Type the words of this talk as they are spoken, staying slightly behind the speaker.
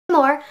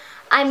more.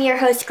 I'm your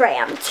host,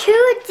 Graham.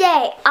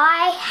 Today,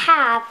 I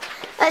have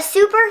a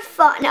super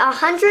fun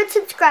 100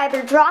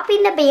 subscriber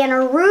dropping the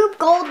banner Rube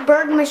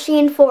Goldberg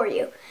Machine for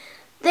you.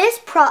 This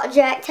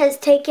project has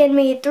taken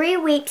me 3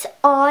 weeks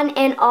on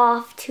and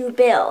off to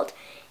build.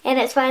 And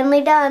it's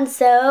finally done,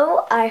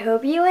 so I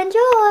hope you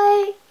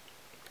enjoy.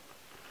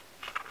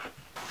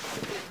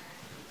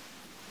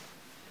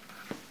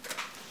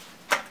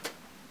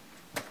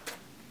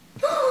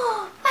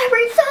 I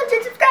reached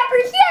 100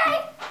 subscribers, yay!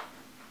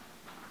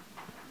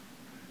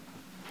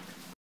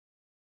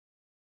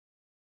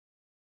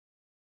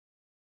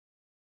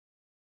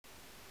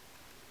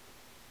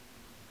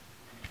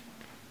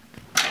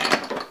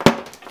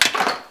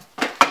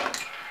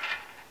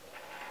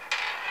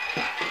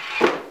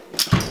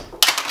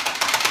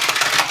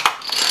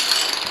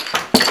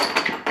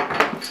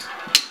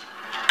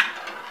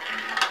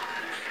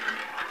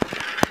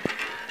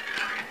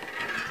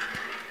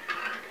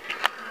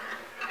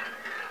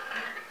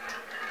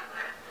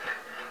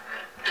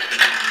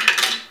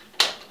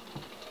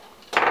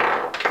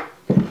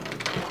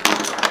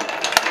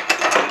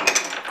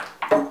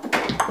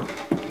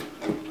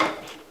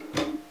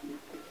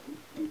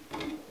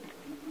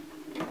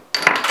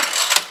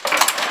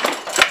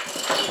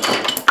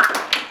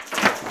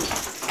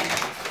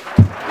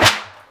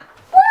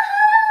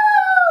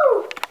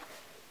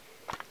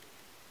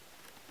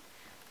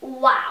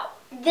 Wow,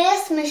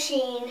 this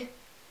machine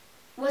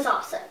was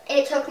awesome.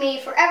 It took me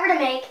forever to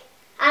make.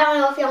 I don't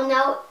know if y'all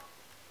know,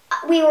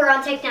 we were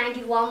on take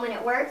 91 when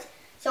it worked.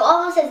 So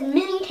almost as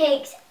many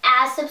takes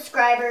as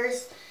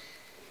subscribers.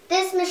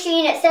 This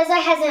machine, it says I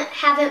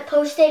haven't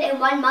posted in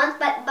 1 month,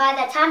 but by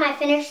the time I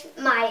finished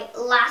my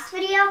last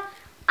video,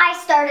 I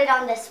started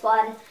on this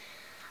one.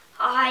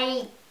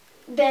 I've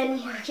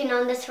been working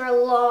on this for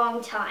a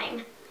long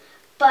time.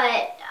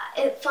 But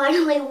it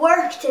finally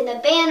worked and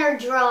the banner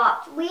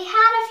dropped. We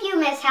had a few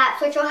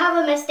mishaps, which will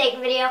have a mistake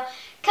video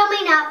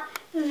coming up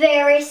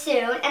very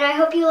soon. And I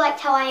hope you liked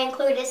how I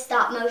included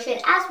stop motion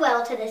as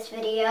well to this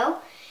video.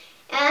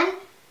 And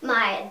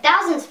my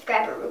 1,000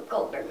 subscriber Rube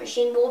Goldberg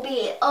Machine will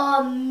be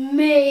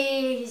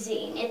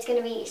amazing. It's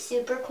going to be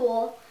super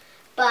cool.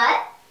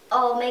 But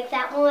I'll make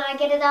that one when I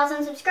get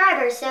 1,000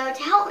 subscribers. So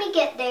to help me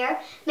get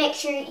there, make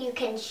sure you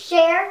can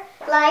share,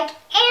 like,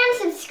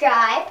 and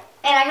subscribe.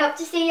 And I hope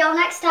to see y'all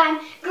next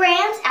time.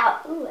 Graham's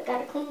out. Ooh, I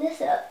gotta clean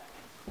this up.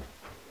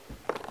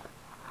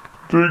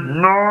 Take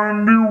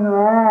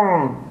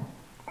 91.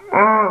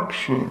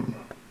 Action.